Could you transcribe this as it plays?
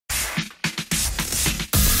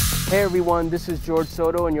Hey everyone, this is George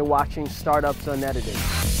Soto and you're watching Startups Unedited.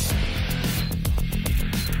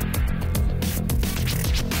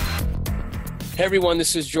 Hey everyone,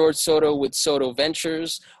 this is George Soto with Soto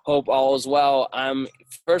Ventures. Hope all is well. I'm,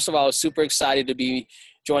 first of all, super excited to be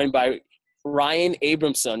joined by Ryan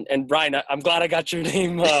Abramson. And Brian, I'm glad I got your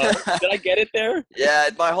name. Did I get it there?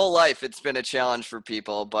 Yeah, my whole life it's been a challenge for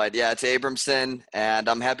people, but yeah, it's Abramson, and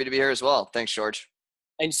I'm happy to be here as well. Thanks, George.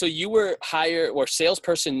 And so you were hired or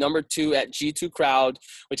salesperson number 2 at G2 Crowd,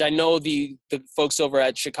 which I know the folks over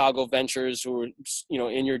at Chicago Ventures who were,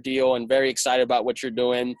 in your deal and very excited about what you're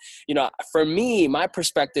doing. For me, my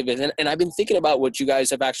perspective is, and I've been thinking about what you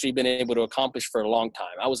guys have actually been able to accomplish for a long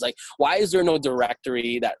time. I was like, why is there no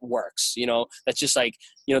directory that works? That's just like,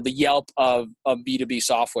 the Yelp of B2B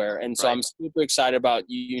software. And so Right. I'm super excited about,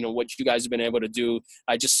 what you guys have been able to do.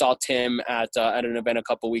 I just saw Tim at an event a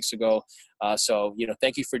couple of weeks ago. So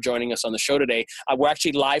thank you for joining us on the show today. We're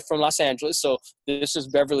actually live from Los Angeles. So this is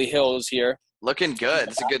Beverly Hills here. Looking good.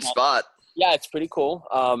 It's a good spot. Yeah, it's pretty cool.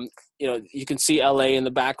 You can see LA in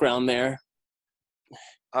the background there.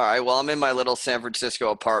 All right. Well, I'm in my little San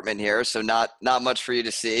Francisco apartment here, so not much for you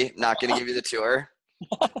to see. Not going to give you the tour.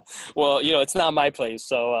 Well, it's not my place.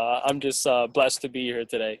 So I'm just blessed to be here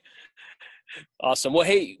today. Awesome. Well,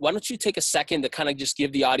 hey, why don't you take a second to kind of just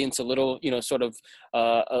give the audience a little, sort of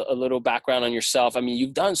a little background on yourself. I mean,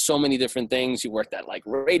 you've done so many different things. You worked at like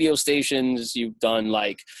radio stations. You've done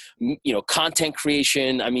like, content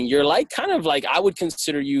creation. I mean, you're like kind of like, I would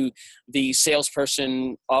consider you the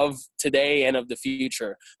salesperson of today and of the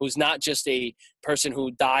future, who's not just a person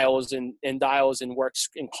who dials and works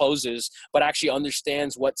and closes, but actually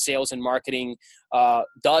understands what sales and marketing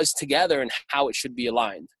does together and how it should be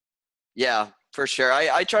aligned. Yeah, for sure.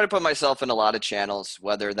 I try to put myself in a lot of channels,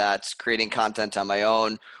 whether that's creating content on my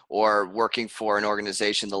own or working for an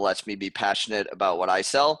organization that lets me be passionate about what I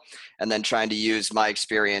sell, and then trying to use my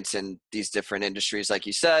experience in these different industries. Like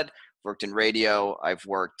you said, I've worked in radio, I've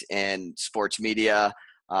worked in sports media,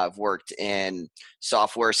 I've worked in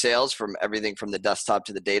software sales from everything from the desktop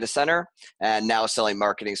to the data center, and now selling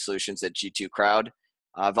marketing solutions at G2 Crowd.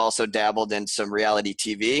 I've also dabbled in some reality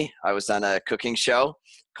TV. I was on a cooking show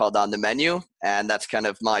called On the Menu, and that's kind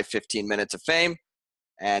of my 15 minutes of fame,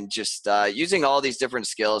 and just using all these different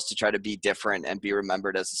skills to try to be different and be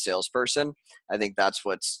remembered as a salesperson. I think that's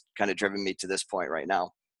what's kind of driven me to this point right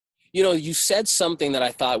now. You said something that I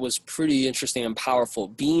thought was pretty interesting and powerful,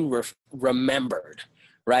 being remembered,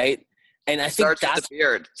 right? And I think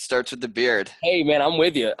Starts with the beard. Hey man, I'm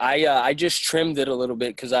with you. I just trimmed it a little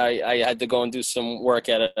bit because I had to go and do some work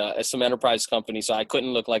at some enterprise company, so I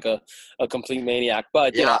couldn't look like a complete maniac.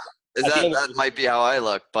 But Yeah, that might be how I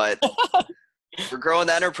look, but we're growing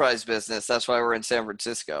the enterprise business. That's why we're in San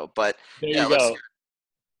Francisco. But there yeah, you go.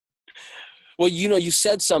 Well, you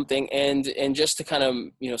said something, and just to kind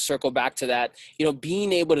of, circle back to that,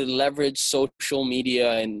 being able to leverage social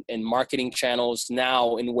media and marketing channels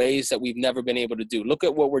now in ways that we've never been able to do. Look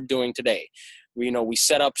at what we're doing today. We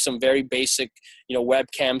set up some very basic,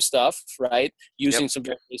 webcam stuff, right? Using some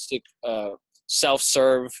very basic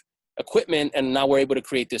self-serve equipment, and now we're able to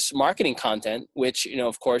create this marketing content, which,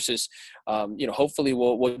 of course is, hopefully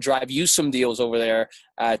will drive you some deals over there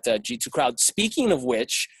at G2 Crowd. Speaking of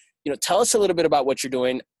which, tell us a little bit about what you're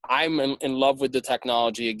doing. I'm in love with the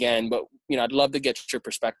technology again, but, I'd love to get your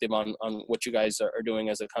perspective on what you guys are doing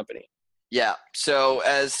as a company. Yeah. So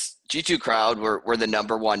as G2 Crowd, we're the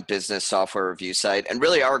number one business software review site. And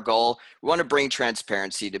really our goal, we want to bring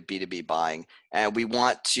transparency to B2B buying. And we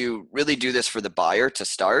want to really do this for the buyer to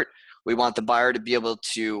start. We want the buyer to be able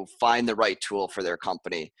to find the right tool for their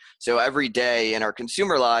company. So every day in our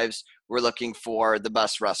consumer lives, we're looking for the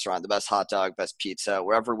best restaurant, the best hot dog, best pizza,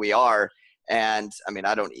 wherever we are. And I mean,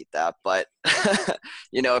 I don't eat that, but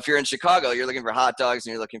if you're in Chicago, you're looking for hot dogs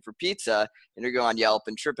and you're looking for pizza, and you go on Yelp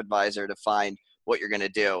and TripAdvisor to find what you're going to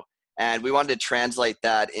do. And we wanted to translate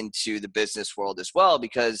that into the business world as well,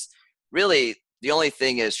 because really the only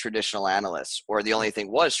thing is traditional analysts, or the only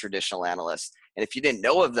thing was traditional analysts. And if you didn't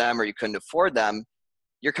know of them or you couldn't afford them,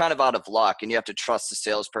 you're kind of out of luck, and you have to trust the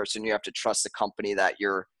salesperson. You have to trust the company that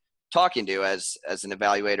you're talking to as an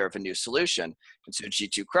evaluator of a new solution. And so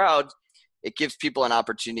G2 Crowd, it gives people an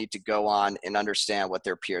opportunity to go on and understand what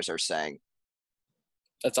their peers are saying.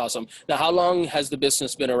 That's awesome. Now, how long has the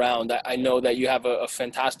business been around? I know that you have a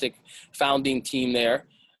fantastic founding team there,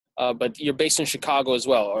 but you're based in Chicago as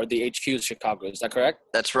well, or the HQ is Chicago. Is that correct?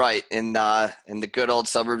 That's right. In the good old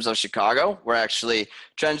suburbs of Chicago. We're actually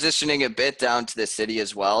transitioning a bit down to the city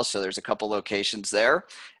as well. So there's a couple locations there.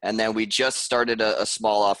 And then we just started a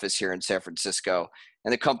small office here in San Francisco.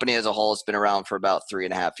 And the company as a whole has been around for about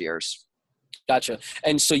 3.5 years. Gotcha.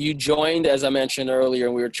 And so you joined, as I mentioned earlier,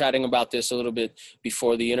 and we were chatting about this a little bit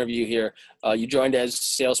before the interview here. You joined as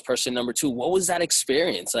salesperson number 2. What was that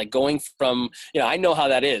experience like, going from, I know how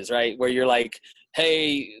that is, right? Where you're like,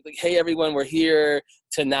 hey, everyone, we're here,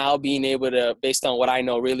 to now being able to, based on what I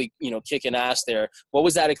know, really, kicking ass there. What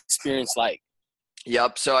was that experience like?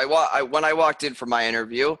 Yep. So when I walked in for my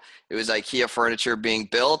interview, it was IKEA furniture being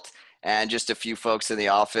built and just a few folks in the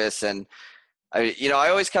office. And I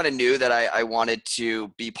always kind of knew that I wanted to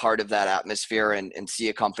be part of that atmosphere and see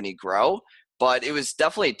a company grow. But it was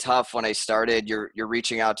definitely tough when I started. You're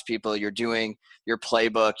reaching out to people, you're doing your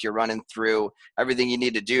playbook, you're running through everything you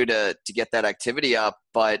need to do to get that activity up,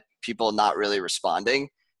 but people not really responding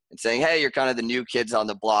and saying, hey, you're kind of the new kids on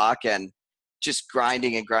the block, and just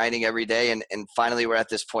grinding and grinding every day. And finally, we're at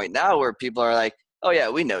this point now where people are like, oh yeah,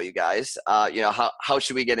 we know you guys. How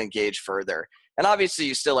should we get engaged further? And obviously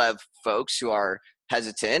you still have folks who are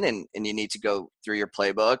hesitant and you need to go through your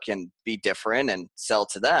playbook and be different and sell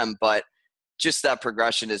to them. But just that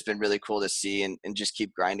progression has been really cool to see, and just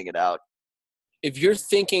keep grinding it out. If you're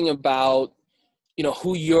thinking about,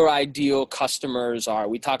 who your ideal customers are,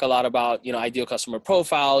 we talk a lot about, ideal customer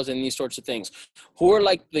profiles and these sorts of things. Who are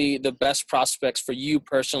like the best prospects for you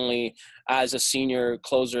personally as a senior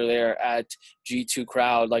closer there at G2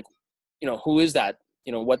 Crowd? Like, who is that?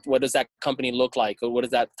 What does that company look like, or what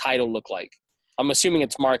does that title look like? I'm assuming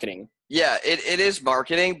it's marketing. Yeah, it is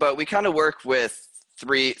marketing, but we kind of work with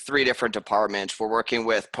three different departments. We're working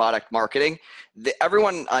with product marketing.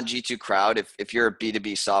 Everyone on G2 Crowd, if you're a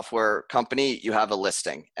B2B software company, you have a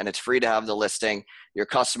listing, and it's free to have the listing. Your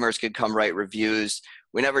customers could come write reviews.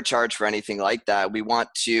 We never charge for anything like that. We want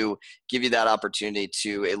to give you that opportunity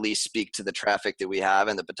to at least speak to the traffic that we have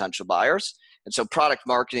and the potential buyers. And so product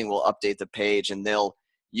marketing will update the page, and they'll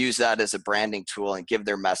use that as a branding tool and give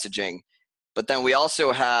their messaging. But then we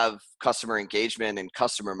also have customer engagement and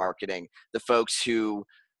customer marketing, the folks who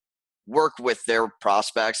work with their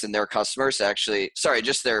prospects and their customers,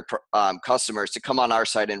 just their customers, to come on our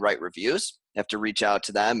site and write reviews. You have to reach out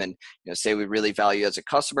to them and say, we really value you as a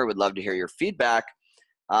customer, would love to hear your feedback.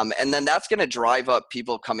 And then that's going to drive up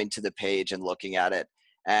people coming to the page and looking at it.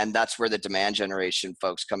 And that's where the demand generation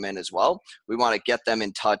folks come in as well. We want to get them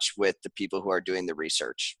in touch with the people who are doing the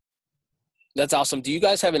research. That's awesome. Do you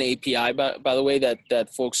guys have an API, by the way,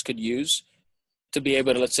 that folks could use to be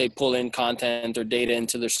able to, let's say, pull in content or data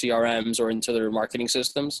into their CRMs or into their marketing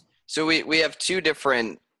systems? So we have two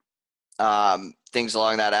different things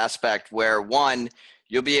along that aspect, where one,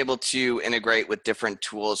 you'll be able to integrate with different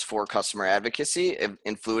tools for customer advocacy.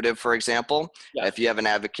 Influitive, for example, if you have an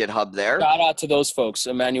advocate hub there. Shout out to those folks,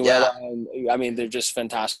 Emanuela. Yeah. They're just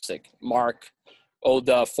fantastic. Mark,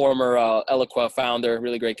 the former Eloqua founder,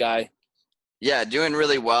 really great guy. Yeah, doing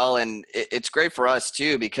really well. And it's great for us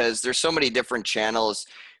too, because there's so many different channels.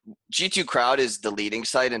 G2 Crowd is the leading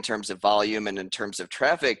site in terms of volume and in terms of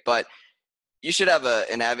traffic, but you should have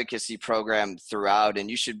an advocacy program throughout, and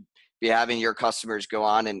you should be having your customers go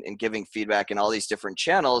on and giving feedback in all these different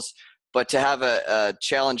channels. But to have a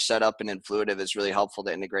challenge set up in Influitive is really helpful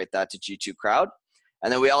to integrate that to G2 Crowd.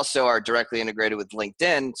 And then we also are directly integrated with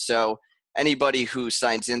LinkedIn. So anybody who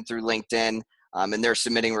signs in through LinkedIn, and they're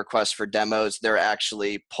submitting requests for demos, they're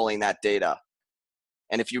actually pulling that data.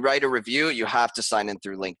 And if you write a review, you have to sign in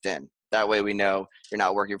through LinkedIn. That way we know you're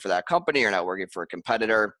not working for that company, you're not working for a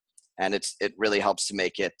competitor, and it really helps to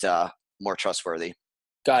make it more trustworthy.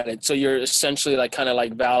 Got it. So you're essentially kind of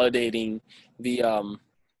validating the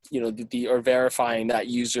or verifying that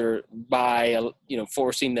user by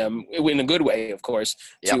forcing them in a good way, of course,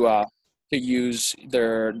 to use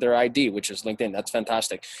their ID, which is LinkedIn. That's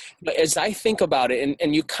fantastic. But as I think about it,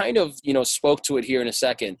 and you kind of, spoke to it here in a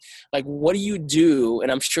second, what do you do?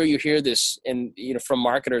 And I'm sure you hear this from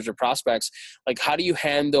marketers or prospects, how do you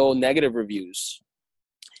handle negative reviews?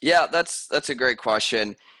 Yeah, that's a great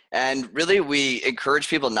question. And really, we encourage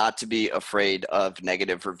people not to be afraid of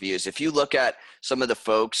negative reviews. If you look at some of the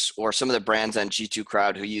folks or some of the brands on G2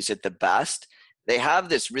 Crowd who use it the best, they have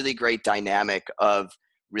this really great dynamic of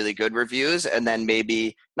really good reviews and then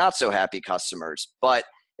maybe not so happy customers. But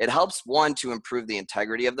it helps, one, to improve the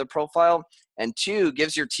integrity of the profile, and two,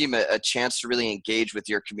 gives your team a chance to really engage with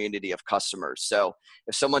your community of customers. So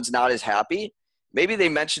if someone's not as happy, maybe they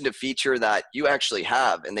mentioned a feature that you actually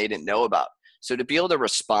have and they didn't know about. So to be able to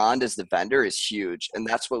respond as the vendor is huge. And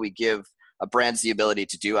that's what we give brands the ability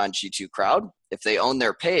to do on G2 Crowd. If they own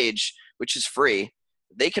their page, which is free,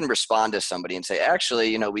 they can respond to somebody and say,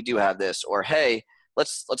 actually, we do have this, or, hey,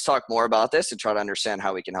 let's talk more about this and try to understand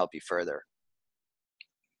how we can help you further.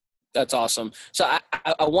 That's awesome. So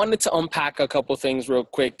I wanted to unpack a couple things real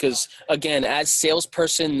quick, because again, as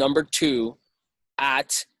salesperson number 2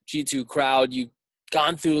 at G2 Crowd. You've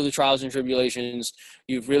gone through the trials and tribulations.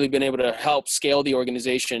 You've really been able to help scale the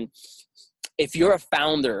organization. If you're a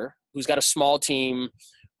founder who's got a small team,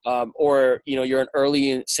 or you're an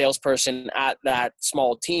early salesperson at that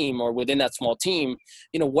small team or within that small team,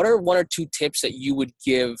 what are one or two tips that you would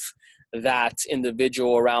give that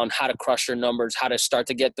individual around how to crush your numbers, how to start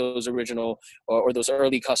to get those original or those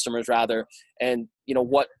early customers rather, and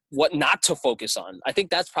what not to focus on? I think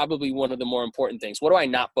that's probably one of the more important things. What do I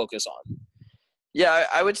not focus on? Yeah,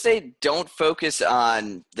 I would say don't focus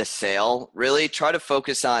on the sale. Really try to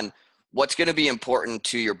focus on what's going to be important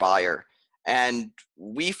to your buyer. And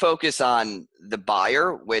we focus on the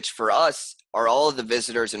buyer, which for us are all of the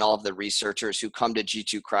visitors and all of the researchers who come to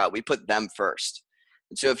G2 Crowd. We put them first.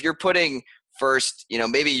 And so if you're putting first,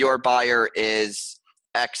 maybe your buyer is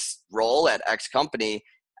X role at X company,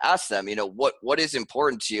 ask them, what is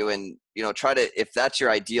important to you? And, try to, if that's your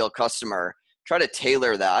ideal customer, try to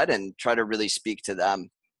tailor that and try to really speak to them.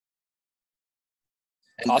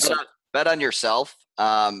 And awesome. Bet on yourself.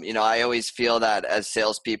 I always feel that as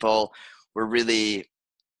salespeople, we're really,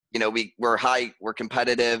 we're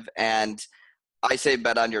competitive, and I say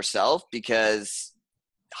bet on yourself because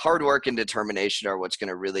hard work and determination are what's going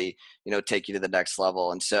to really, take you to the next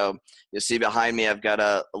level. And so you'll see behind me, I've got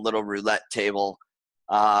a little roulette table.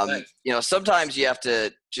 Nice. Sometimes you have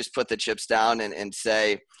to just put the chips down and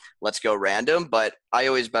say, let's go random. But I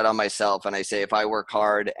always bet on myself. And I say, if I work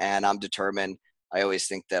hard and I'm determined, I always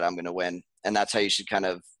think that I'm going to win. And that's how you should kind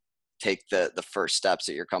of take the first steps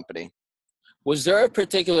at your company. Was there a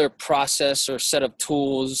particular process or set of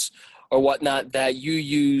tools or whatnot that you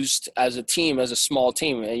used as a team, as a small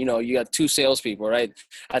team? And, you got 2 salespeople, right?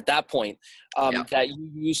 At that point, that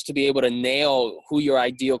you used to be able to nail who your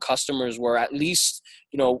ideal customers were, at least,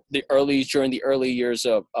 during the early years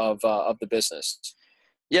of the business.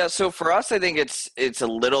 Yeah. So for us, I think it's a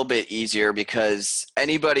little bit easier because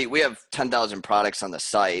we have 10,000 products on the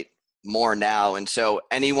site, more now. And so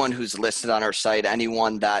anyone who's listed on our site,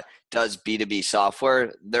 anyone that does B2B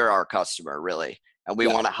software, they're our customer really. And we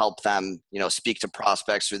want to help them, speak to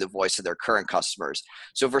prospects through the voice of their current customers.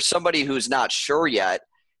 So for somebody who's not sure yet,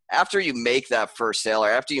 after you make that first sale or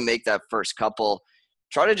after you make that first couple,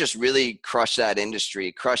 try to just really crush that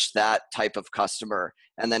industry, crush that type of customer,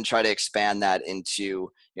 and then try to expand that into,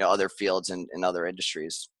 other fields and other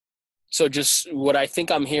industries. So just what I think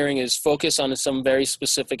I'm hearing is focus on some very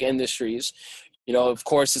specific industries. Of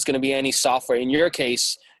course, it's going to be any software. In your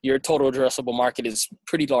case, your total addressable market is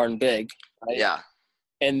pretty darn big, right? Yeah.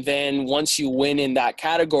 And then once you win in that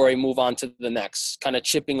category, move on to the next, kind of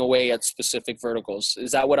chipping away at specific verticals.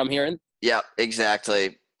 Is that what I'm hearing? Yeah,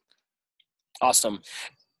 exactly. Awesome.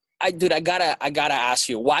 I gotta ask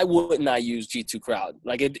you, why wouldn't I use G2 Crowd?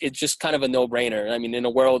 Like it's just kind of a no-brainer. I mean, in a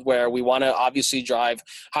world where we want to obviously drive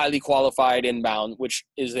highly qualified inbound, which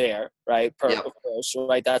is there, right? Of course,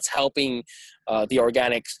 right? That's helping the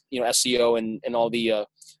organic, SEO and all the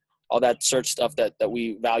all that search stuff that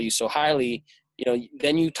we value so highly.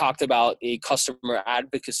 Then you talked about a customer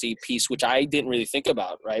advocacy piece, which I didn't really think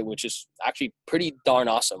about, right? Which is actually pretty darn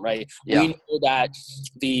awesome, right? Yeah. We know that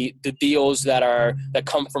the deals that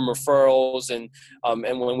come from referrals and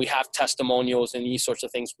when we have testimonials and these sorts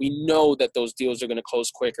of things, we know that those deals are going to close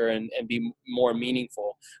quicker and be more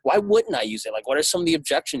meaningful. Why wouldn't I use it? Like, what are some of the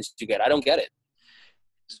objections you get? I don't get it.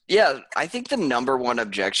 Yeah, I think the number one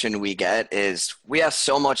objection we get is we ask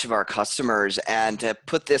so much of our customers, and to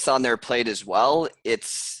put this on their plate as well,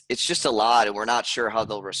 it's just a lot, and we're not sure how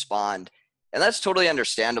they'll respond. And that's totally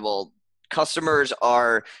understandable. Customers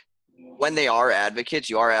are, when they are advocates,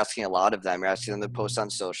 you are asking a lot of them. You're asking them to post on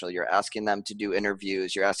social. You're asking them to do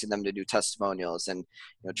interviews. You're asking them to do testimonials and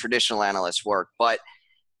traditional analyst work. But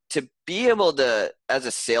to be able to, as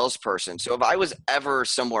a salesperson, so if I was ever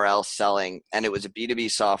somewhere else selling and it was a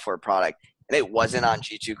B2B software product and it wasn't on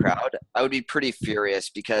G2 Crowd, I would be pretty furious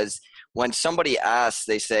because when somebody asks,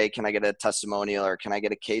 they say, can I get a testimonial or can I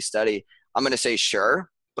get a case study? I'm going to say, sure,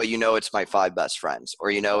 but it's my 5 best friends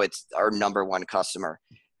or it's our number one customer.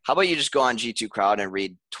 How about you just go on G2 Crowd and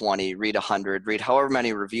read 20, read 100, read however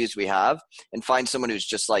many reviews we have and find someone who's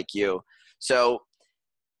just like you. So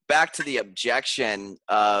back to the objection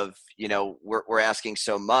of, we're asking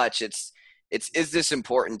so much, it's is this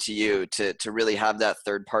important to you to really have that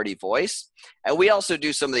third party voice? And we also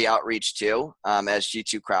do some of the outreach too. As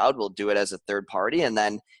G2 Crowd, we'll do it as a third party, and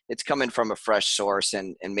then it's coming from a fresh source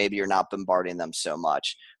and maybe you're not bombarding them so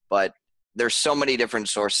much. But there's so many different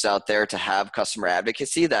sources out there to have customer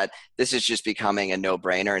advocacy that this is just becoming a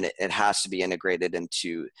no-brainer, and it has to be integrated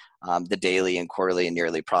into the daily and quarterly and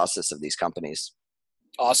yearly process of these companies.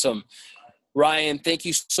 Awesome. Ryan, thank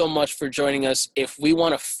you so much for joining us. If we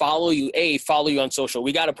want to follow you on social,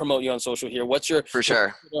 we got to promote you on social here. What's your For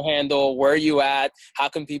sure. handle? Where are you at? How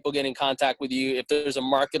can people get in contact with you? If there's a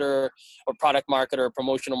marketer or product marketer or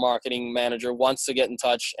promotional marketing manager wants to get in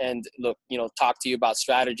touch and look, talk to you about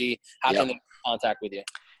strategy, how can they get in contact with you?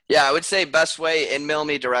 Yeah, I would say best way, email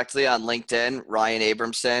me directly on LinkedIn, Ryan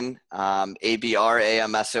Abramson,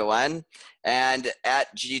 Abramson, and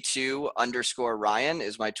at G2_Ryan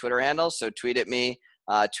is my Twitter handle. So tweet at me,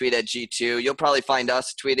 tweet at G2. You'll probably find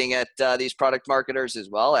us tweeting at these product marketers as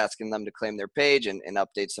well, asking them to claim their page and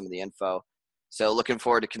update some of the info. So looking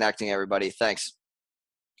forward to connecting everybody. Thanks.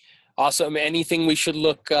 Awesome. Anything we should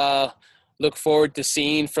look forward to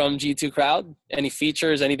seeing from G2 Crowd? Any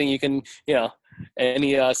features, anything you can,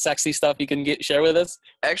 any sexy stuff you can share with us?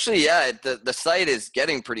 Actually, yeah, the site is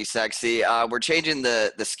getting pretty sexy. We're changing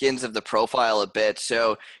the skins of the profile a bit,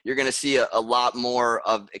 so you're going to see a lot more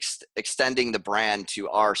of extending the brand to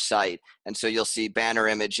our site. And so you'll see banner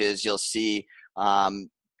images, you'll see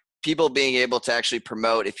people being able to actually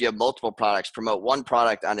promote, if you have multiple products, promote one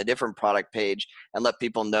product on a different product page and let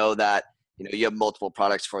people know that you have multiple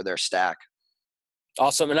products for their stack.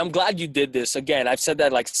 Awesome. And I'm glad you did this. Again, I've said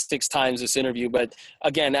that like 6 times this interview, but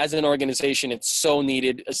again, as an organization, it's so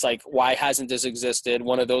needed. It's like, why hasn't this existed?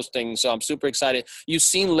 One of those things. So I'm super excited. You've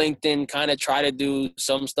seen LinkedIn kind of try to do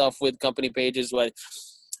some stuff with company pages, but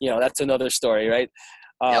that's another story, right?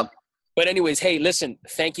 Yep. But anyways, hey, listen,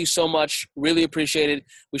 thank you so much. Really appreciate it.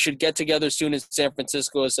 We should get together soon in San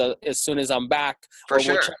Francisco as soon as I'm back. For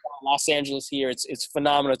sure. We'll check out Los Angeles here. It's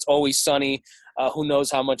phenomenal. It's always sunny. Who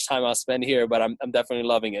knows how much time I'll spend here, but I'm definitely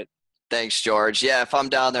loving it. Thanks, George. Yeah, if I'm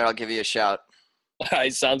down there, I'll give you a shout. All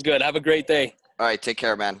right, sounds good. Have a great day. All right, take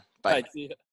care, man. Bye. All right, see you.